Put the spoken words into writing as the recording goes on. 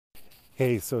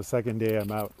Hey, so second day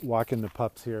I'm out walking the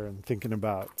pups here and thinking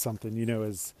about something,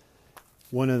 is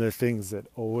one of the things that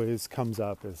always comes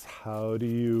up is how do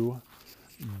you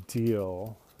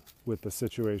deal with the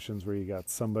situations where you got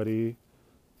somebody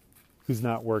who's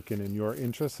not working in your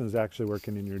interest and is actually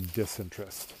working in your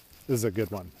disinterest. This is a good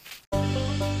one.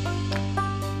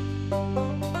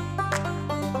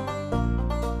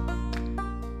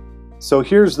 So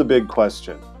here's the big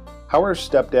question. How are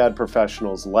stepdad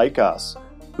professionals like us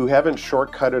who haven't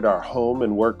shortcutted our home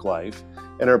and work life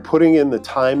and are putting in the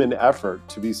time and effort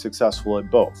to be successful at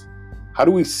both? How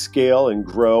do we scale and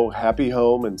grow happy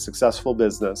home and successful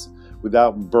business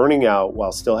without burning out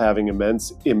while still having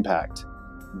immense impact?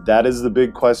 That is the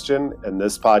big question, and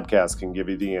this podcast can give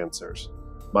you the answers.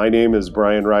 My name is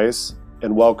Brian Rice,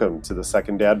 and welcome to the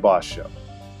Second Dad Boss Show.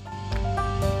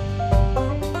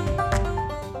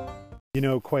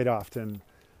 Quite often,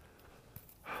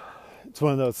 it's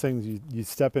one of those things you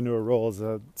step into a role as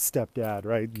a stepdad,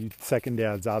 right? You second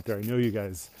dads out there. I know you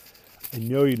guys, I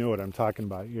know you know what I'm talking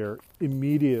about. You're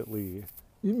immediately,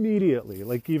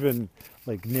 like even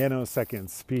like nanosecond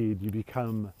speed, you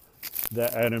become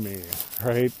the enemy,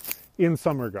 right? In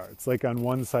some regards, like on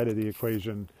one side of the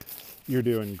equation, you're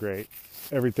doing great.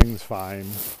 Everything's fine,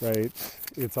 right?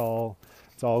 It's all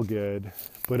good.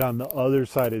 But on the other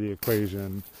side of the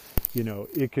equation,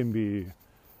 it can be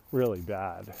really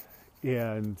bad.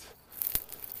 And,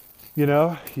 you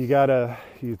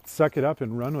suck it up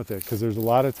and run with it, because there's a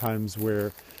lot of times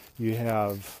where you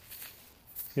have,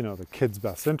 the kid's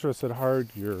best interest at heart,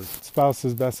 your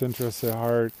spouse's best interest at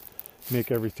heart,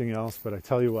 make everything else. But I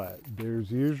tell you what,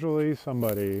 there's usually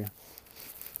somebody,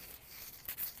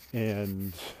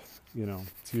 and,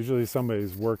 it's usually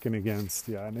somebody's working against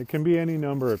you. And it can be any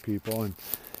number of people.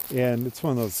 And it's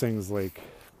one of those things like,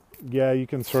 yeah, you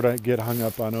can sort of get hung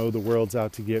up on, the world's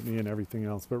out to get me and everything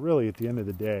else. But really, at the end of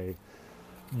the day,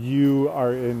 you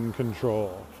are in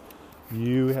control.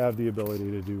 You have the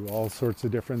ability to do all sorts of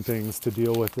different things to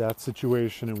deal with that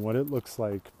situation and what it looks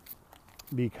like,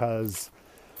 because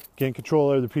you can't control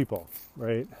other people,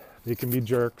 right? They can be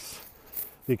jerks.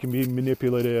 They can be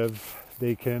manipulative.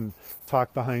 They can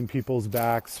talk behind people's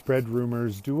backs, spread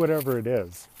rumors, do whatever it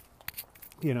is,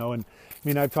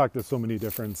 and I've talked to so many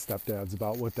different stepdads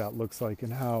about what that looks like,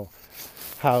 and how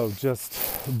just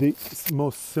the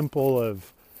most simple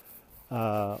of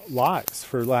lies,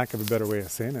 for lack of a better way of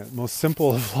saying it, most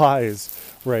simple of lies,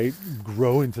 right,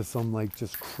 grow into some like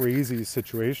just crazy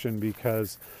situation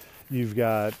because you've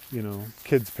got,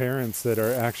 kids' parents that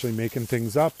are actually making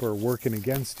things up or working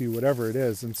against you, whatever it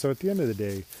is. And so at the end of the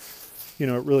day, it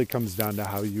really comes down to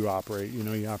how you operate.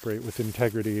 You operate with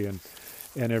integrity and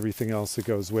everything else that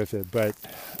goes with it. But,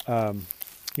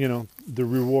 the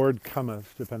reward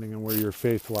cometh depending on where your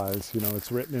faith lies.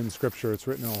 It's written in Scripture. It's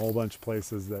written in a whole bunch of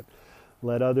places that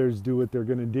let others do what they're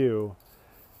going to do,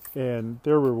 and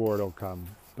their reward will come.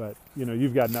 But,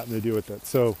 you've got nothing to do with it.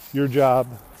 So your job,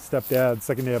 stepdad,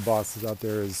 second dad bosses out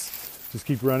there, is just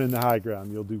keep running the high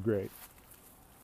ground. You'll do great.